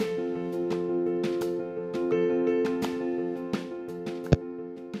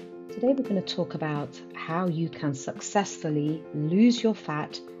Today we're going to talk about how you can successfully lose your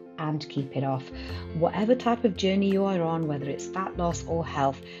fat and keep it off. Whatever type of journey you are on, whether it's fat loss or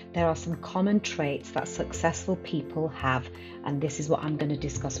health, there are some common traits that successful people have, and this is what I'm going to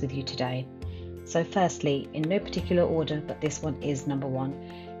discuss with you today. So firstly, in no particular order, but this one is number one,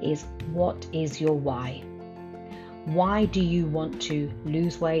 is what is your why? Why do you want to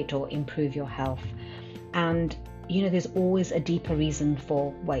lose weight or improve your health? And you know, there's always a deeper reason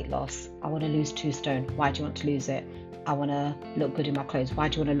for weight loss. I want to lose 2 stone. Why do you want to lose it? I want to look good in my clothes. Why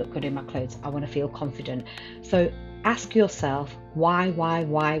do you want to look good in my clothes? I want to feel confident. So ask yourself why,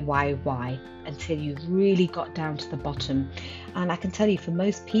 until you've really got down to the bottom. And I can tell you, for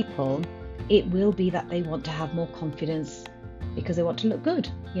most people, it will be that they want to have more confidence because they want to look good.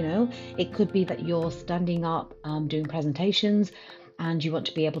 You know, it could be that you're standing up, doing presentations, and you want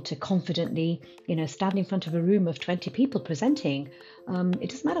to be able to confidently, stand in front of a room of 20 people presenting. It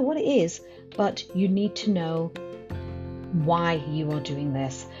doesn't matter what it is, but you need to know why you are doing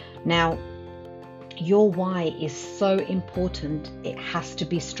this. Now, your why is so important. It has to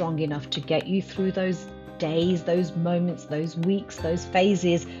be strong enough to get you through those days, those moments, those weeks, those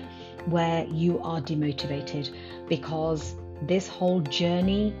phases where you are demotivated, because this whole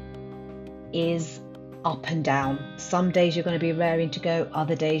journey is up and down. Some days you're going to be raring to go,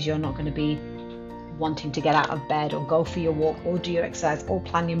 other days you're not going to be wanting to get out of bed or go for your walk or do your exercise or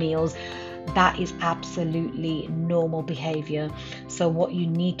plan your meals. That is absolutely normal behavior. So what you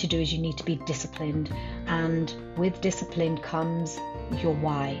need to do is you need to be disciplined, and with discipline comes your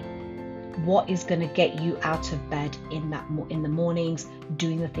why. What is going to get you out of bed in the mornings,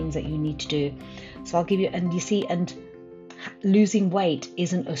 doing the things that you need to do. So I'll give you, and losing weight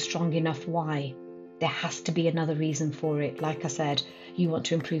isn't a strong enough why. There has to be another reason for it. Like I said, you want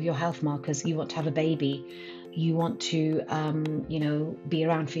to improve your health markers, you want to have a baby, you want to, be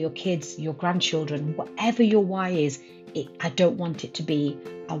around for your kids, your grandchildren, whatever your why is. I don't want it to be,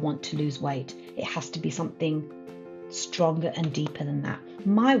 I want to lose weight. It has to be something stronger and deeper than that.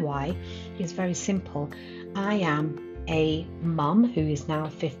 My why is very simple. I am a mum who is now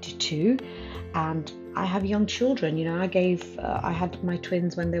 52, and I have young children. I had my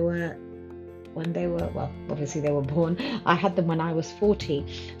twins when they were, well, obviously they were born. I had them when I was 40.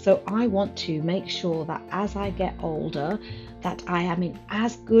 So I want to make sure that as I get older, that I am in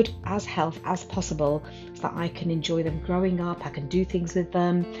as good as health as possible, so that I can enjoy them growing up, I can do things with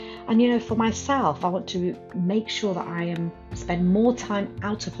them. And for myself, I want to make sure that I spend more time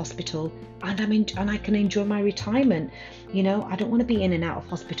out of hospital, and I can enjoy my retirement. I don't want to be in and out of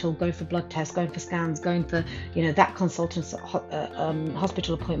hospital, going for blood tests, going for scans, going for that consultant's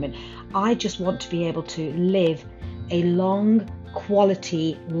hospital appointment. I just want to be able to live a long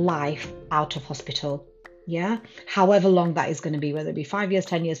quality life out of hospital. Yeah, however long that is going to be, whether it be 5 years,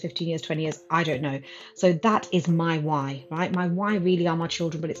 10 years, 15 years, 20 years, I don't know. So that is my why, right? My why really are my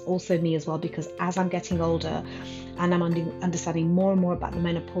children, but it's also me as well, because as I'm getting older and I'm understanding more and more about the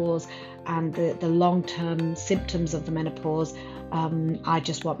menopause and the long-term symptoms of the menopause, I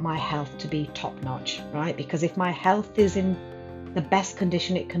just want my health to be top-notch, right? Because if my health is in the best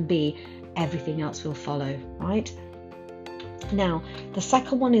condition it can be, everything else will follow, right? Now, the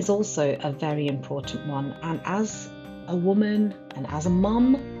second one is also a very important one. And as a woman and as a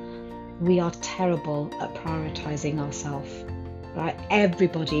mum, we are terrible at prioritizing ourselves, right?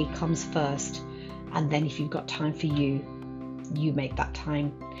 Everybody comes first. And then if you've got time for you, you make that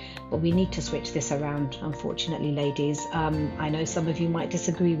time. But we need to switch this around, unfortunately, ladies. I know some of you might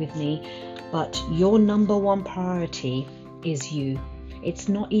disagree with me, but your number one priority is you. It's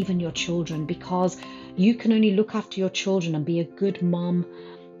not even your children, because you can only look after your children and be a good mom,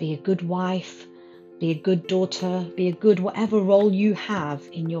 be a good wife, be a good daughter, be a good whatever role you have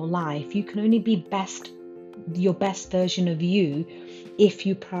in your life. You can only be your best version of you if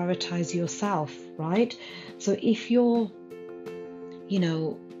you prioritize yourself, right? So if you're,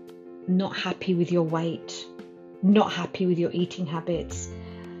 not happy with your weight, not happy with your eating habits,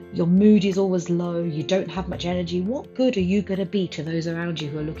 your mood is always low, you don't have much energy, what good are you going to be to those around you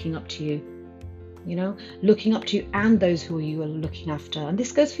who are looking up to you? Looking up to you, and those who you are looking after. And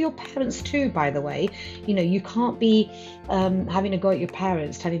this goes for your parents too, by the way. You can't be having a go at your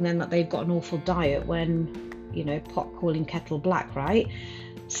parents, telling them that they've got an awful diet when, pot calling kettle black, right?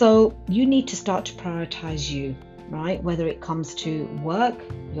 So you need to start to prioritize you, right? Whether it comes to work,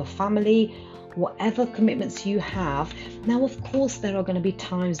 your family, whatever commitments you have. Now, of course, there are going to be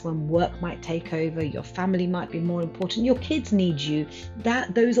times when work might take over, your family might be more important, your kids need you.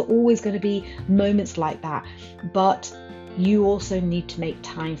 Those are always going to be moments like that. But you also need to make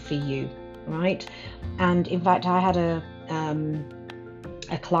time for you, right? And in fact, I had a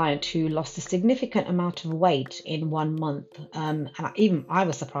a client who lost a significant amount of weight in 1 month. Even I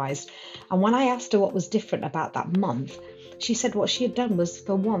was surprised. And when I asked her what was different about that month, she said what she had done was,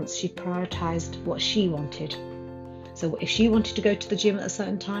 for once, she prioritized what she wanted. So if she wanted to go to the gym at a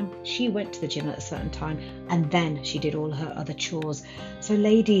certain time, she went to the gym at a certain time, and then she did all her other chores. So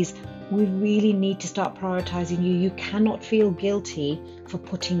ladies, we really need to start prioritizing you. You cannot feel guilty for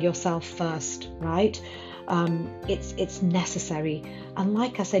putting yourself first, right? It's necessary. And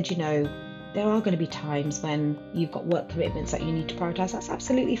like I said, there are going to be times when you've got work commitments that you need to prioritize. That's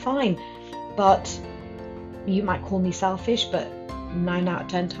absolutely fine. But you might call me selfish, but 9 out of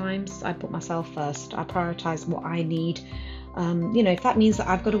 10 times I put myself first. I prioritize what I need. If that means that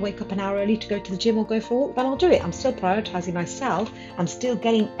I've got to wake up an hour early to go to the gym or go for a walk, then I'll do it. I'm still prioritizing myself. I'm still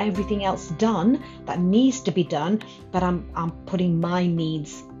getting everything else done that needs to be done, but I'm putting my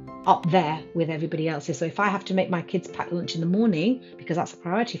needs up there with everybody else's. So if I have to make my kids pack lunch in the morning because that's a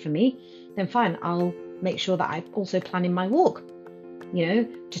priority for me, then fine, I'll make sure that I also plan in my walk,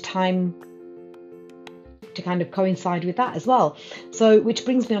 to kind of coincide with that as well. So which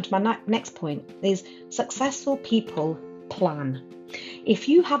brings me on to my next point, is successful people plan. If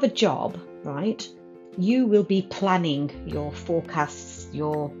you have a job, right, you will be planning your forecasts,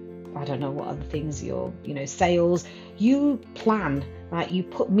 your, I don't know what other things, your, sales. You plan, right? You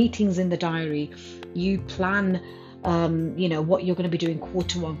put meetings in the diary. You plan, what you're going to be doing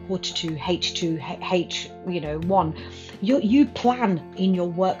Q1, Q2, H2, H1. You plan in your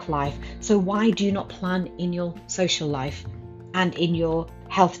work life. So why do you not plan in your social life and in your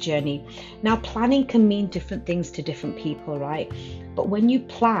health journey? Now, planning can mean different things to different people, right? But when you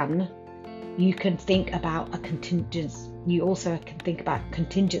plan, you can think about a contingency. You also can think about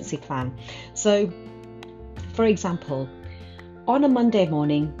contingency plan. So, for example, on a Monday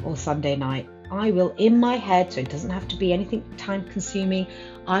morning or Sunday night, I will, in my head, so it doesn't have to be anything time consuming,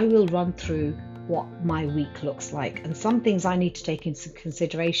 I will run through what my week looks like. And some things I need to take into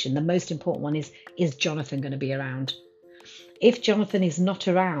consideration. The most important one is Jonathan going to be around? If Jonathan is not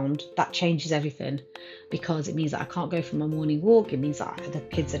around, that changes everything, because it means that I can't go for my morning walk. It means that the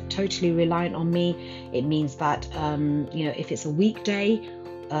kids are totally reliant on me. It means that, if it's a weekday,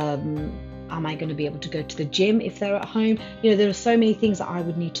 am I going to be able to go to the gym if they're at home? There are so many things that I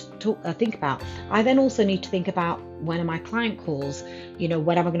would need to think about. I then also need to think about, when are my client calls? When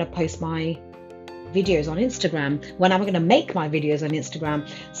am I going to post my videos on Instagram? When am I going to make my videos on Instagram?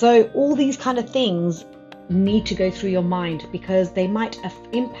 So all these kind of things need to go through your mind, because they might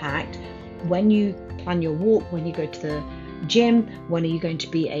impact when you plan your walk, when you go to the gym, when are you going to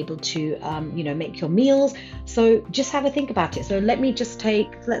be able to make your meals. So just have a think about it. So let's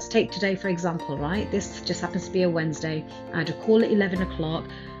take today for example, right? This just happens to be a Wednesday. I had a call at 11 o'clock,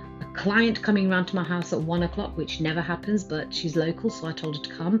 a client coming around to my house at 1 o'clock, which never happens, but she's local, so I told her to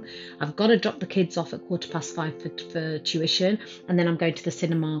come. I've got to drop the kids off at 5:15 for tuition, and then I'm going to the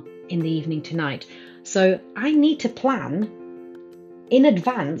cinema in the evening tonight. So I need to plan in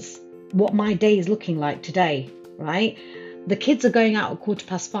advance what my day is looking like today, right? The kids are going out at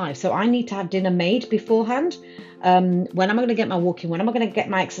 5:15, so I need to have dinner made beforehand. When am I going to get my walk in? When am I going to get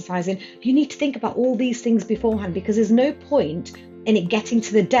my exercise in? You need to think about all these things beforehand, because there's no point in it getting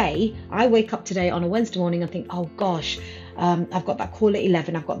to the day. I wake up today on a Wednesday morning and think, oh gosh, I've got that call at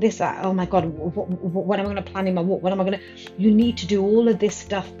 11. I've got this. Oh my God, when am I going to plan in my walk? When am I going to? You need to do all of this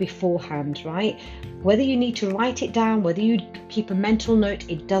stuff beforehand, right? Whether you need to write it down, whether you keep a mental note,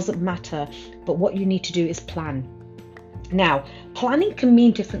 it doesn't matter. But what you need to do is plan. Now, planning can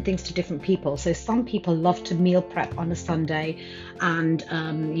mean different things to different people. So some people love to meal prep on a Sunday and,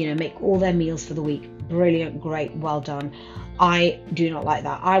 make all their meals for the week. Brilliant, great, well done. I do not like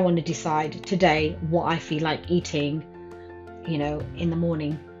that. I want to decide today what I feel like eating, in the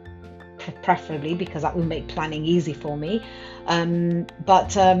morning, preferably, because that will make planning easy for me.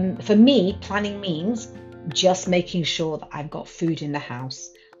 But for me, planning means just making sure that I've got food in the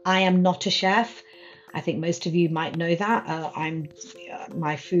house. I am not a chef. I think most of you might know that.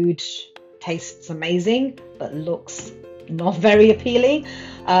 My food tastes amazing, but looks not very appealing.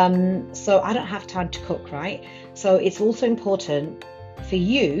 So I don't have time to cook, right? So it's also important for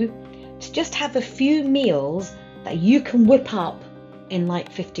you to just have a few meals that you can whip up in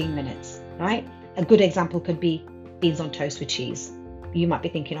like 15 minutes, right? A good example could be beans on toast with cheese. You might be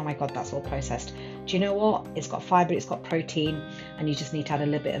thinking, oh my God, that's all processed. Do you know what? It's got fibre, it's got protein, and you just need to add a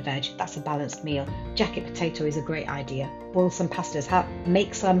little bit of veg. That's a balanced meal. Jacket potato is a great idea. Boil some pastas,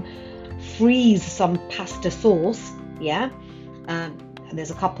 freeze some pasta sauce, yeah?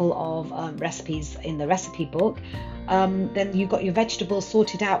 there's a couple of recipes in the recipe book. Then you've got your vegetables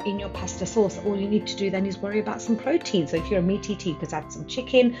sorted out in your pasta sauce. All you need to do then is worry about some protein. So if you're a meat eater, you could add some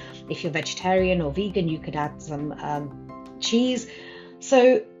chicken. If you're vegetarian or vegan, you could add some cheese.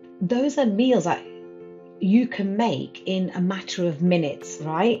 So those are meals that you can make in a matter of minutes,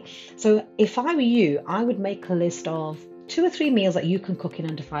 right? So if I were you, I would make a list of 2 or 3 meals that you can cook in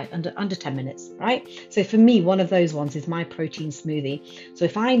under 10 minutes, right? So for me, one of those ones is my protein smoothie. So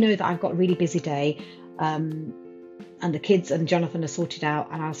if I know that I've got a really busy day, and the kids and Jonathan are sorted out,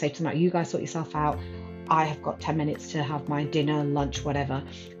 and I'll say to them, you guys sort yourself out. I have got 10 minutes to have my dinner, lunch, whatever,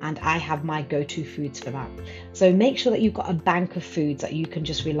 and I have my go-to foods for that. So make sure that you've got a bank of foods that you can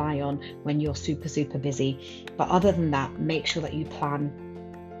just rely on when you're super, super busy. But other than that, make sure that you plan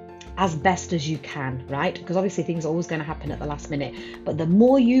as best as you can, right? Because obviously things are always going to happen at the last minute. But the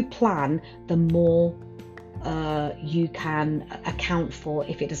more you plan, the more you can account for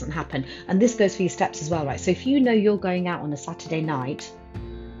if it doesn't happen. And this goes for your steps as well, right? So if you know you're going out on a Saturday night,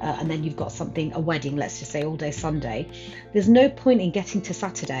 and then you've got a wedding, let's just say all day Sunday, there's no point in getting to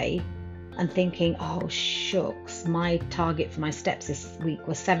Saturday and thinking, oh shucks, my target for my steps this week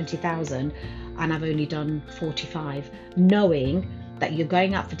was 70,000 and I've only done 45, knowing that you're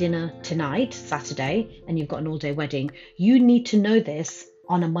going out for dinner tonight, Saturday, and you've got an all-day wedding. You need to know this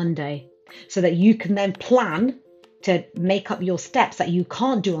on a Monday so that you can then plan to make up your steps that you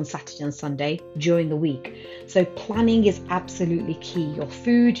can't do on Saturday and Sunday during the week. So planning is absolutely key. Your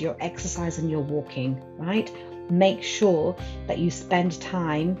food, your exercise, and your walking, right? Make sure that you spend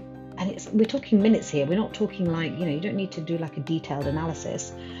time, and we're talking minutes here. We're not talking like, you don't need to do like a detailed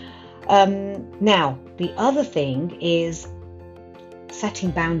analysis. Now, the other thing is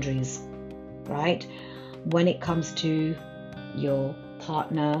setting boundaries, right? When it comes to your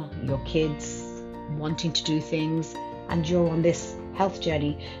partner, your kids, wanting to do things, and you're on this health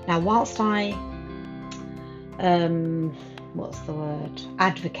journey. Now, whilst I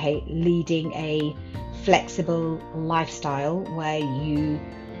advocate leading a flexible lifestyle where you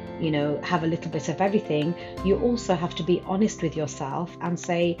have a little bit of everything, you also have to be honest with yourself and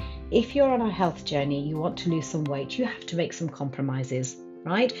say, if you're on a health journey, you want to lose some weight, you have to make some compromises,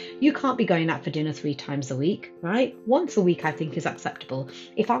 right? You can't be going out for dinner 3 times a week, right? Once a week, I think, is acceptable.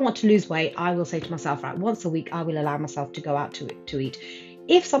 If I want to lose weight, I will say to myself, right, once a week, I will allow myself to go out to eat.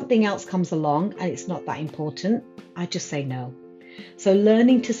 If something else comes along and it's not that important, I just say no. So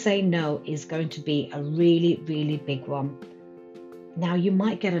learning to say no is going to be a really, really big one. Now, you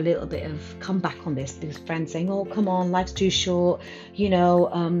might get a little bit of comeback on this, because friends saying, oh, come on, life's too short,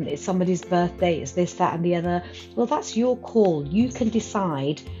 it's somebody's birthday, it's this, that, and the other. Well, that's your call. You can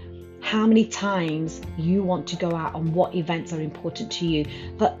decide how many times you want to go out and what events are important to you.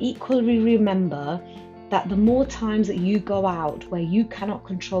 But equally remember that the more times that you go out where you cannot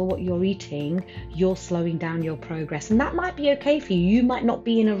control what you're eating, you're slowing down your progress. And that might be okay for you. You might not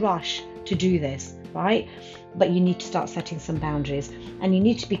be in a rush to do this, right? But you need to start setting some boundaries, and you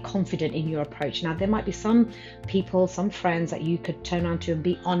need to be confident in your approach. Now, there might be some people, some friends that you could turn around to and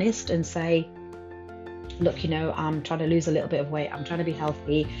be honest and say, look, I'm trying to lose a little bit of weight, I'm trying to be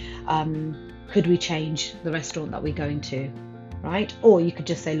healthy, could we change the restaurant that we're going to, right? Or you could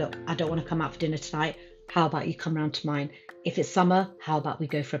just say, look, I don't want to come out for dinner tonight, how about you come round to mine? If it's summer, how about we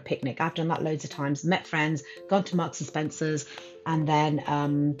go for a picnic? I've done that loads of times, met friends, gone to Marks and Spencer's, and then,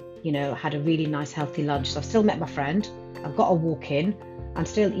 had a really nice healthy lunch. So I've still met my friend, I've got a walk in, I'm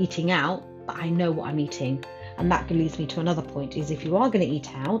still eating out, but I know what I'm eating. And that leads me to another point, is if you are going to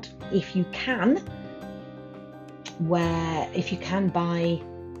eat out, if you can buy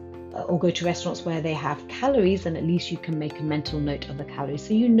or go to restaurants where they have calories, then at least you can make a mental note of the calories,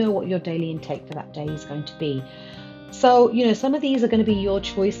 so you know what your daily intake for that day is going to be. So, some of these are going to be your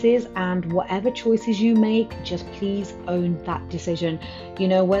choices, and whatever choices you make, just please own that decision.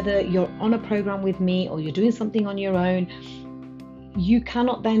 Whether you're on a program with me or you're doing something on your own, you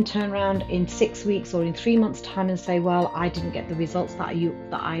cannot then turn around in 6 weeks or in 3 months' time and say, well, I didn't get the results that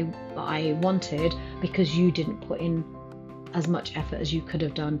I wanted because you didn't put in as much effort as you could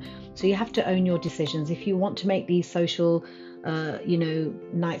have done. So you have to own your decisions. If you want to make these social,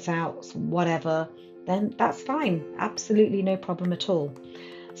 nights out, whatever, then that's fine. Absolutely no problem at all.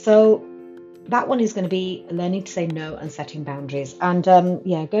 So that one is going to be learning to say no and setting boundaries. And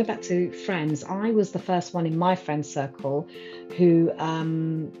go back to friends. I was the first one in my friend circle who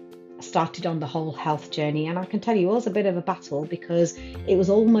started on the whole health journey. And I can tell you it was a bit of a battle, because it was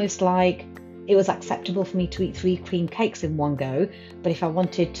almost like it was acceptable for me to eat 3 cream cakes in one go. But if I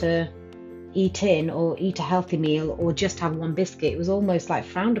wanted to eat a healthy meal or just have one biscuit, it was almost like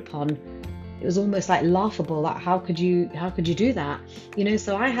frowned upon. it was almost like laughable. Like, how could you do that?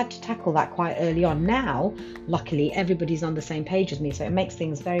 So I had to tackle that quite early on. Now, luckily, everybody's on the same page with me, so it makes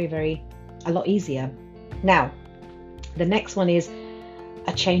things very, very a lot easier. Now, the next one is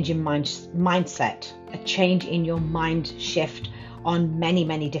a change in mindset, a change in your mind shift on many,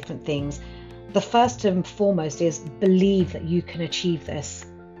 many different things. The first and foremost is believe that you can achieve this.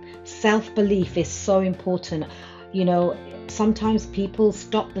 Self-belief is so important. Sometimes people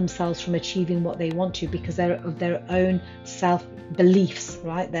stop themselves from achieving what they want to because they're of their own self-beliefs,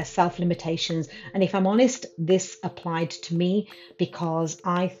 right? Their self-limitations. And if I'm honest, this applied to me because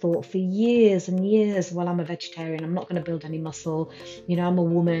I thought for years and years, well, I'm a vegetarian, I'm not going to build any muscle, I'm a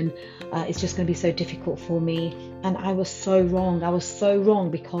woman, it's just going to be so difficult for me. And I was so wrong. I was so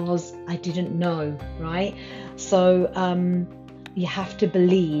wrong because I didn't know, right? So you have to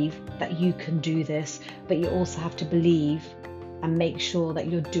believe that you can do this, but you also have to believe and make sure that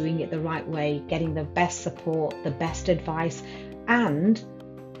you're doing it the right way, getting the best support, the best advice, and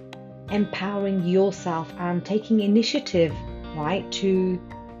empowering yourself and taking initiative, right, to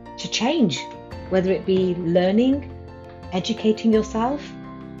change, whether it be learning, educating yourself,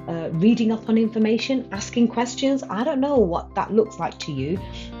 reading up on information, asking questions. I don't know what that looks like to you,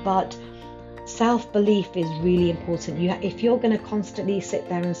 but self-belief is really important. If you're going to constantly sit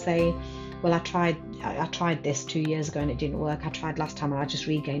there and say, well, I tried this 2 years ago and it didn't work, I tried last time and I just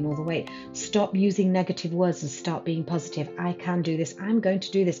regained all the weight. Stop using negative words and start being positive. I can do this. I'm going to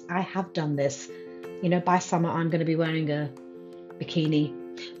do this. I have done this. By summer I'm going to be wearing a bikini.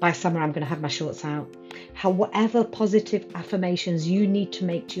 By summer I'm going to have my shorts out. Whatever positive affirmations you need to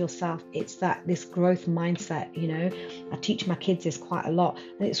make to yourself, it's this growth mindset. I teach my kids this quite a lot,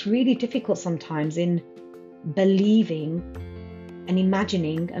 and it's really difficult sometimes in believing and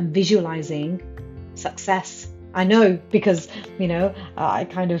imagining and visualizing success. I know, because I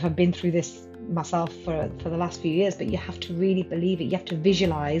kind of have been through this myself for the last few years, but you have to really believe it. You have to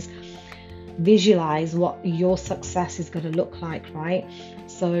visualize what your success is going to look like, right?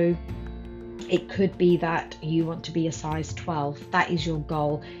 So it could be that you want to be a size 12. That is your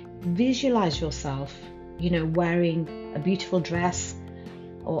goal. Visualize yourself, wearing a beautiful dress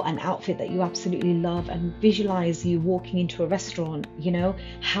or an outfit that you absolutely love, and visualize you walking into a restaurant.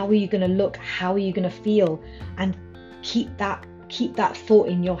 How are you going to look? How are you going to feel? And keep that thought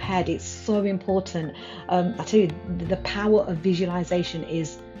in your head. It's so important. I tell you, the power of visualization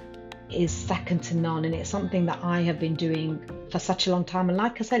is second to none, and it's something that I have been doing for such a long time. And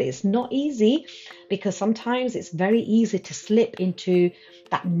like I said, it's not easy, because sometimes it's very easy to slip into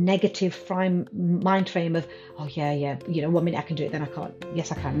that negative mind frame of, oh yeah, 1 minute I can do it, then I can't.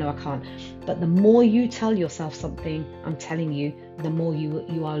 Yes I can, no I can't. But the more you tell yourself something, I'm telling you, the more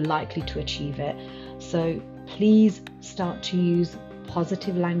you are likely to achieve it. So please start to use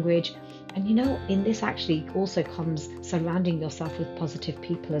positive language. And in this actually also comes surrounding yourself with positive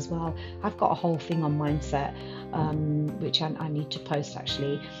people as well. I've got a whole thing on mindset, which I need to post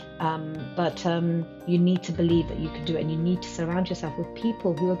actually. But you need to believe that you can do it, and you need to surround yourself with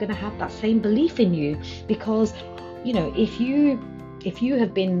people who are going to have that same belief in you. Because, if you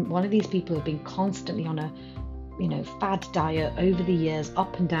have been one of these people who've been constantly on a fad diet over the years,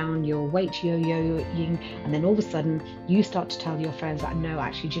 up and down, your weight yo-yoing, and then all of a sudden you start to tell your friends that, no,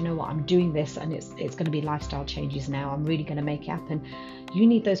 actually, do you know what, I'm doing this and it's going to be lifestyle changes now, I'm really going to make it happen. You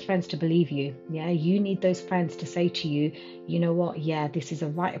need those friends to believe you. You need those friends to say to you, you know what, this is a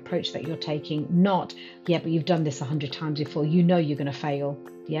right approach that you're taking, not, but you've done this 100 times before, you're going to fail.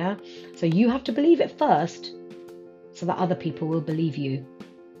 So you have to believe it first so that other people will believe you,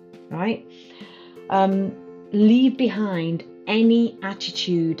 right? Leave behind any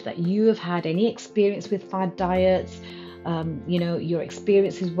attitude that you have had, any experience with fad diets, your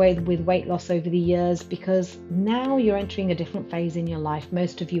experiences with weight loss over the years, because now you're entering a different phase in your life,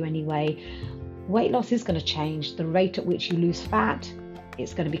 most of you anyway. Weight loss is going to change. The rate at which you lose fat,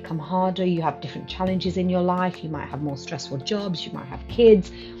 it's going to become harder. You have different challenges in your life. You might have more stressful jobs. You might have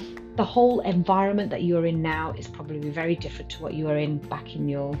kids. The whole environment that you're in now is probably very different to what you were in back in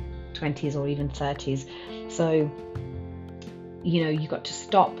your 20s or even 30s. So, you got to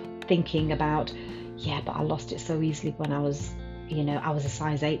stop thinking about, but I lost it so easily when I was, I was a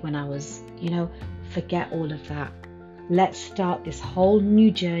size 8 when I was, forget all of that. Let's start this whole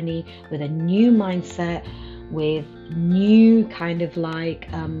new journey with a new mindset, with new kind of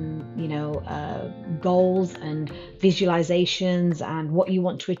goals and visualizations and what you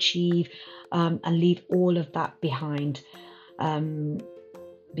want to achieve, and leave all of that behind. And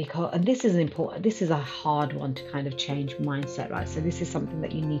this is important. This is a hard one to kind of change mindset, right? So this is something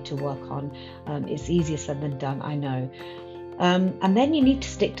that you need to work on. It's easier said than done, I know. And then you need to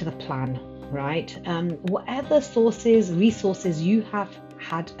stick to the plan. right? Whatever sources, resources you have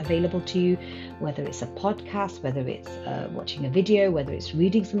had available to you, whether it's a podcast, whether it's watching a video, whether it's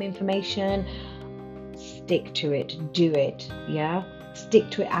reading some information, stick to it, do it, yeah? Stick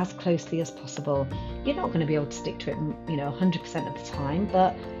to it as closely as possible. You're not going to be able to stick to it, 100% of the time,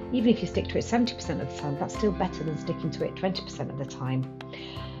 but even if you stick to it 70% of the time, that's still better than sticking to it 20% of the time.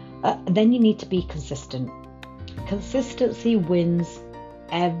 Then you need to be consistent. Consistency wins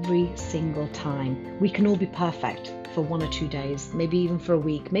every single time. We can all be perfect for 1 or 2 days, maybe even for a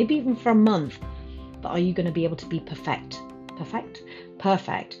week, maybe even for a month. But are you going to be able to be perfect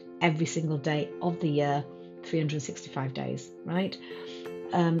every single day of the year, 365 days, right?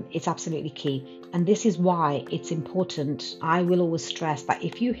 It's absolutely key. And this is why it's important. I will always stress that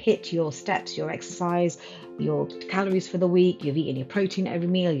if you hit your steps, your exercise, your calories for the week, you've eaten your protein every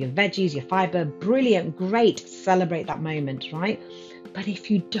meal, your veggies, your fiber, brilliant, great, celebrate that moment, right? But if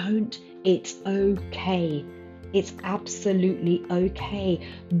you don't, it's okay. It's absolutely okay.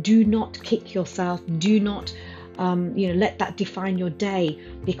 Do not kick yourself. Do not let that define your day,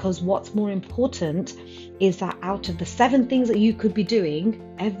 because what's more important is that out of the 7 things that you could be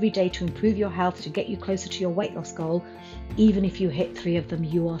doing every day to improve your health, to get you closer to your weight loss goal, even if you hit 3 of them,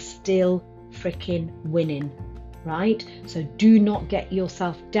 you are still freaking winning, right? So do not get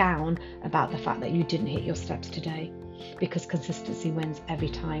yourself down about the fact that you didn't hit your steps today, because consistency wins every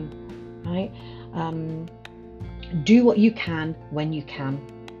time, right? Do what you can when you can.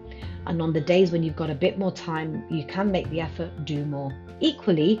 And on the days when you've got a bit more time, you can make the effort, do more.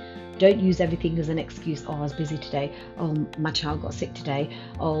 Equally, don't use everything as an excuse. Oh, I was busy today. Oh, my child got sick today.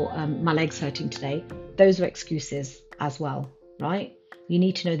 Oh, my leg's hurting today. Those are excuses as well, right? You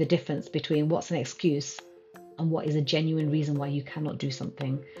need to know the difference between what's an excuse and what is a genuine reason why you cannot do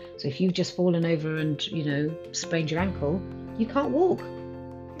something. So if you've just fallen over and, sprained your ankle, you can't walk.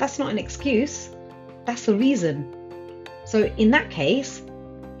 That's not an excuse. That's a reason. So in that case,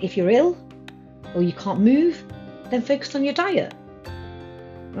 if you're ill or you can't move, then focus on your diet,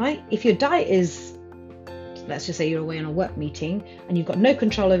 right? If your diet is, let's just say you're away on a work meeting and you've got no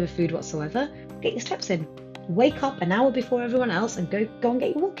control over food whatsoever, get your steps in. Wake up an hour before everyone else and go and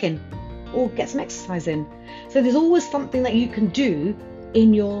get your walk in, or get some exercise in. So there's always something that you can do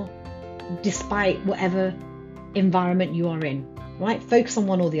despite whatever environment you are in, right? Focus on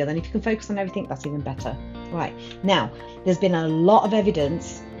one or the other. And if you can focus on everything, that's even better. Right, now, there's been a lot of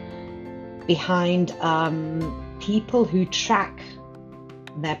evidence behind people who track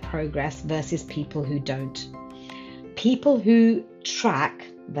their progress versus people who don't. People who track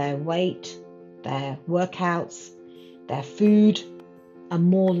their weight, their workouts, their food are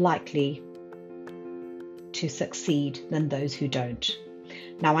more likely to succeed than those who don't.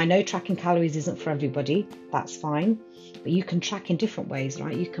 Now, I know tracking calories isn't for everybody, that's fine, but you can track in different ways,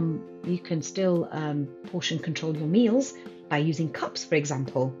 right? You can still portion control your meals by using cups, for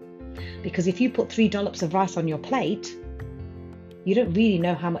example. Because if you put 3 dollops of rice on your plate, you don't really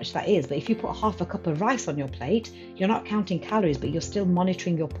know how much that is. But if you put half a cup of rice on your plate, you're not counting calories, but you're still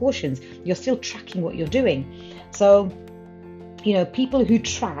monitoring your portions. You're still tracking what you're doing. So, people who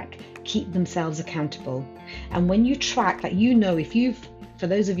track keep themselves accountable. And when you track, for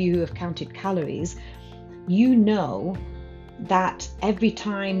those of you who have counted calories, you know that every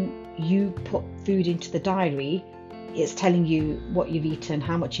time you put food into the diary, it's telling you what you've eaten,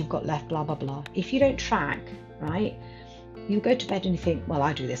 how much you've got left, blah, blah, blah. If you don't track, right, you go to bed and you think, well,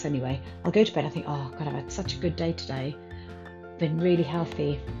 I do this anyway. I'll go to bed, I think, oh God, I've had such a good day today. Been really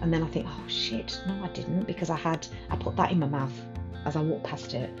healthy. And then I think, oh shit, no, I didn't, because I put that in my mouth as I walked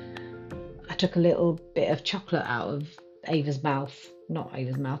past it. I took a little bit of chocolate out of Ava's mouth. Not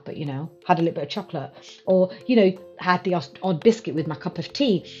Ava's mouth, but had a little bit of chocolate, or had the odd biscuit with my cup of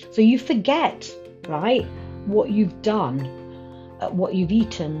tea. So you forget, right, what you've done, what you've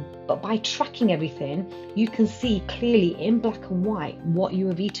eaten. But by tracking everything, you can see clearly in black and white what you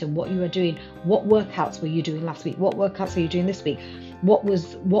have eaten, what you are doing, what workouts were you doing last week, what workouts are you doing this week, what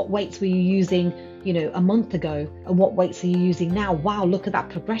weights were you using, a month ago, and what weights are you using now. Wow, look at that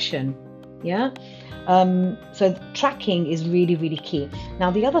progression. Yeah. So tracking is really, really key.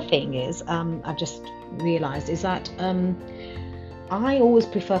 Now, the other thing is, I've just realized, is that I always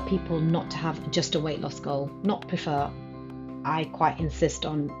prefer people not to have just a weight loss goal. Not prefer. I quite insist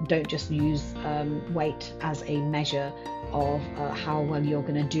on don't just use weight as a measure of how well you're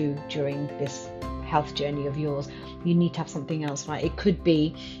going to do during this health journey of yours. You need to have something else, right? It could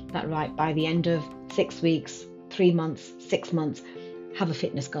be that, right, by the end of 6 weeks, 3 months, 6 months, have a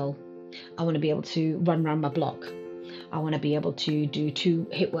fitness goal. I want to be able to run around my block. I want to be able to do 2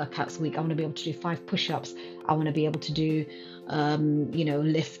 HIIT workouts a week. I want to be able to do 5 push-ups. I want to be able to do,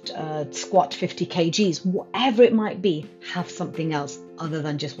 lift, squat 50 kgs, whatever it might be. Have something else other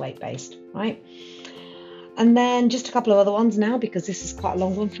than just weight-based, right? And then just a couple of other ones now, because this is quite a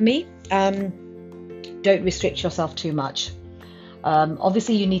long one for me. Don't restrict yourself too much.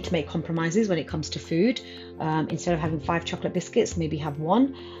 Obviously, you need to make compromises when it comes to food. Instead of having 5 chocolate biscuits, maybe have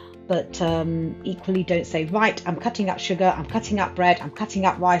 1. But equally, don't say, right, I'm cutting out sugar, I'm cutting out bread, I'm cutting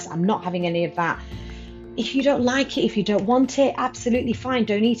out rice, I'm not having any of that. If you don't like it, if you don't want it, absolutely fine,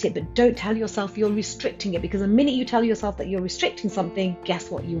 don't eat it. But don't tell yourself you're restricting it, because the minute you tell yourself that you're restricting something, guess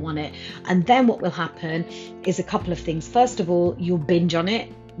what? You want it. And then what will happen is a couple of things. First of all, you'll binge on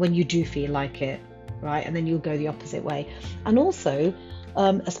it when you do feel like it, right? And then you'll go the opposite way. And also,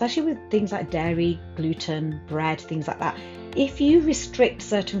 especially with things like dairy, gluten, bread, things like that, if you restrict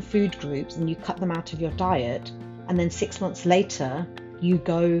certain food groups and you cut them out of your diet, and then 6 months later you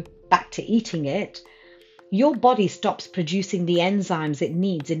go back to eating it, your body stops producing the enzymes it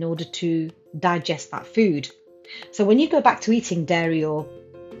needs in order to digest that food. So when you go back to eating dairy or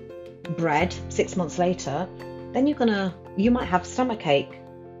bread 6 months later, then you might have stomachache.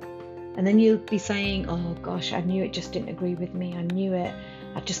 And then you'll be saying, oh gosh, I knew it just didn't agree with me. I knew it.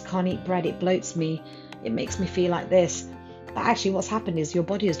 I just can't eat bread. It bloats me. It makes me feel like this. But actually what's happened is your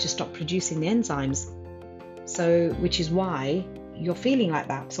body has just stopped producing the enzymes. So, which is why you're feeling like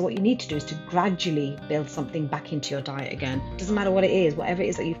that. So what you need to do is to gradually build something back into your diet again. Doesn't matter what it is, whatever it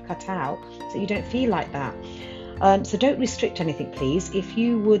is that you've cut out, so you don't feel like that. So don't restrict anything, please. If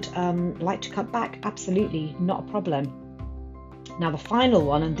you would like to cut back, absolutely, not a problem. Now the final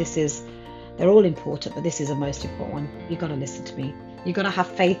one, and they're all important, but this is the most important one. You've got to listen to me. You've got to have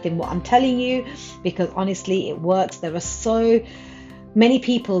faith in what I'm telling you, because honestly, it works. There are so many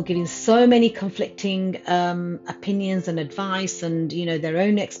people giving so many conflicting opinions and advice and, their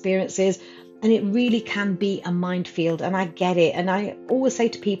own experiences. And it really can be a minefield. And I get it. And I always say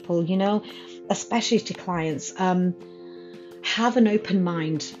to people, especially to clients, have an open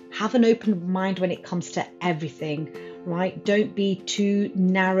mind. Have an open mind when it comes to everything, right? Don't be too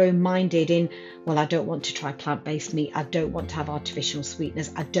narrow-minded in, well, I don't want to try plant-based meat. I don't want to have artificial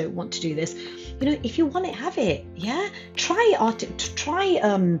sweetness. I don't want to do this. If you want it, have it. Yeah, try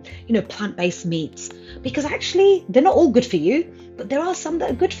plant-based meats, because actually they're not all good for you, but there are some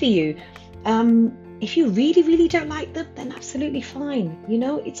that are good for you. If you really, really don't like them, then absolutely fine.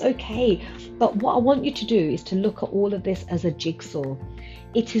 It's okay. But what I want you to do is to look at all of this as a jigsaw.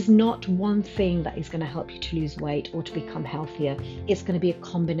 It is not one thing that is going to help you to lose weight or to become healthier. It's going to be a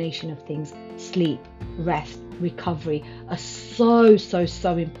combination of things. Sleep, rest, recovery are so, so,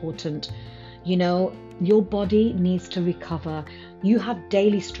 so important. Your body needs to recover. You have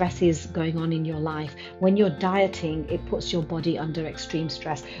daily stresses going on in your life. When you're dieting, it puts your body under extreme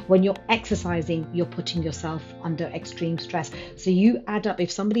stress. When you're exercising, you're putting yourself under extreme stress. So you add up, if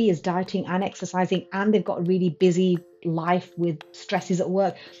somebody is dieting and exercising and they've got a really busy life with stresses at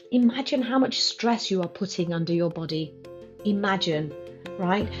work, imagine how much stress you are putting under your body. Imagine,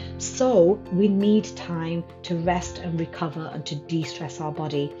 right? So we need time to rest and recover and to de-stress our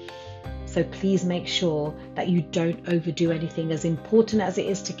body. So please make sure that you don't overdo anything. As important as it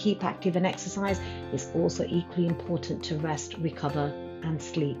is to keep active and exercise, it's also equally important to rest, recover, and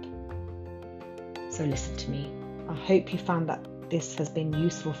sleep. So listen to me. I hope you found that this has been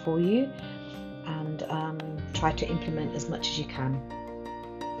useful for you, and try to implement as much as you can.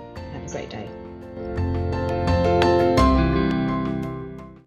 Have a great day.